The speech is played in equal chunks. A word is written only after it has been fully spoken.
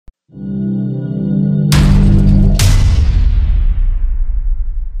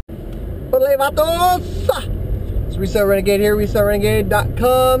vatos? It's Resale Renegade here,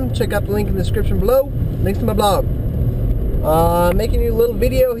 resalerenegade.com. Check out the link in the description below. Links to my blog. Making you a little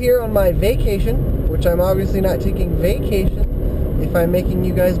video here on my vacation, which I'm obviously not taking vacation if I'm making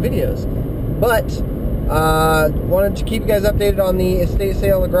you guys videos. But, wanted to keep you guys updated on the estate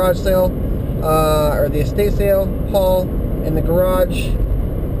sale, the garage sale, or the estate sale haul, and the garage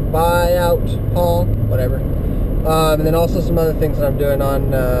buyout haul, whatever. And then also some other things that I'm doing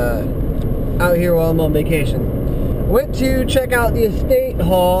on out here while I'm on vacation. Went to check out the estate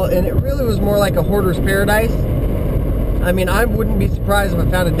haul, and it really was more like a hoarder's paradise. I mean, I wouldn't be surprised if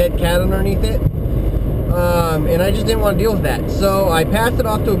I found a dead cat underneath it. And I just didn't want to deal with that. So I passed it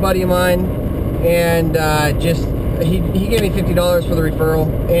off to a buddy of mine, and he gave me $50 for the referral.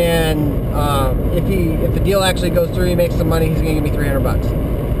 And if the deal actually goes through, he makes some money, he's gonna give me 300 bucks.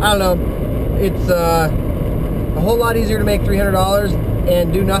 I don't know. It's a whole lot easier to make $300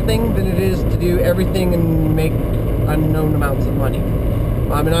 and do nothing than it is to do everything and make unknown amounts of money.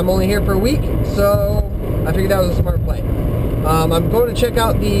 And I'm only here for a week, so I figured that was a smart play. I'm going to check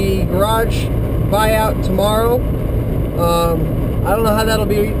out the garage buyout tomorrow. I don't know how that'll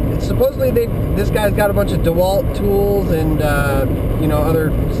be. Supposedly this guy's got a bunch of DeWalt tools and you know,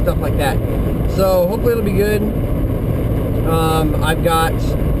 other stuff like that. So hopefully it'll be good. I've got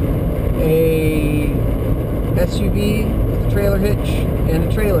a SUV with a trailer hitch and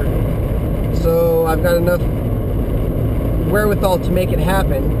a trailer. So I've got enough wherewithal to make it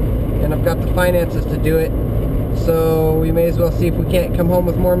happen, and I've got the finances to do it. So we may as well see if we can't come home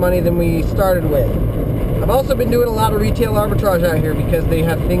with more money than we started with. I've also been doing a lot of retail arbitrage out here because they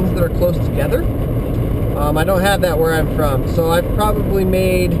have things that are close together. I don't have that where I'm from, so I've probably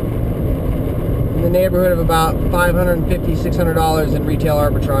made in the neighborhood of about $550, $600 in retail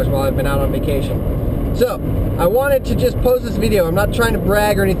arbitrage while I've been out on vacation. So I wanted to just post this video. I'm not trying to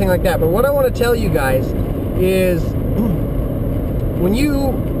brag or anything like that, but what I want to tell you guys is when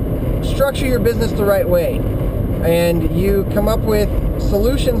you structure your business the right way and you come up with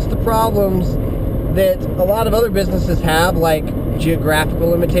solutions to problems that a lot of other businesses have, like geographical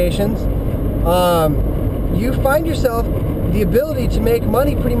limitations, you find yourself the ability to make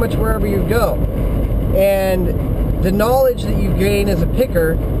money pretty much wherever you go. And the knowledge that you gain as a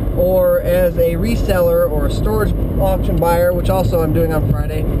picker or as a reseller or a storage auction buyer, which also I'm doing on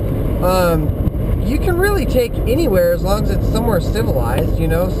Friday, you can really take anywhere as long as it's somewhere civilized, you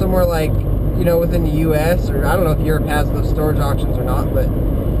know, somewhere like, you know, within the US, or I don't know if Europe has those storage auctions or not, but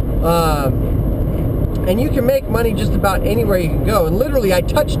and you can make money just about anywhere you can go. And literally I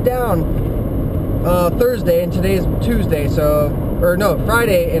touched down Thursday, and today's Tuesday, so, or no,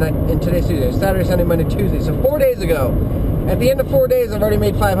 Friday, and today's Tuesday, Saturday, Sunday, Monday, Tuesday, so 4 days ago. At the end of 4 days, I've already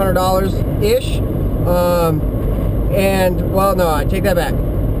made $500-ish, and, well, no, I take that back.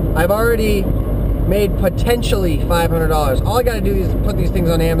 I've already made potentially $500. All I gotta do is put these things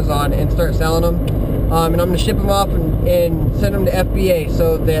on Amazon and start selling them, and I'm gonna ship them off and send them to FBA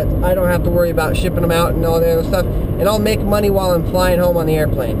so that I don't have to worry about shipping them out and all the other stuff, and I'll make money while I'm flying home on the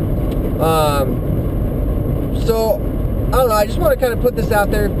airplane. So, I don't know, I just want to kind of put this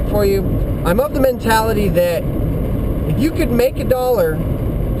out there for you. I'm of the mentality that if you could make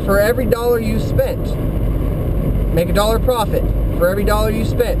 $1 for every dollar you spent, make $1 profit for every dollar you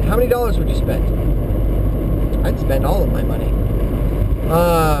spent, how many dollars would you spend? I'd spend all of my money.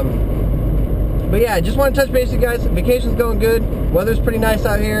 But yeah, I just want to touch base with you guys. Vacation's going good. Weather's pretty nice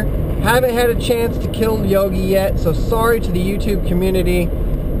out here. Haven't had a chance to kill Yogi yet, so sorry to the YouTube community.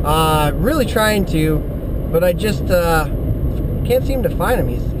 Really trying to, but I just can't seem to find him.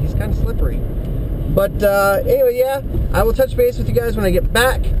 He's kind of slippery. But anyway, yeah, I will touch base with you guys when I get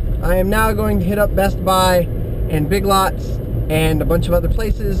back. I am now going to hit up Best Buy and Big Lots and a bunch of other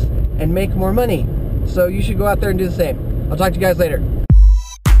places and make more money. So you should go out there and do the same. I'll talk to you guys later.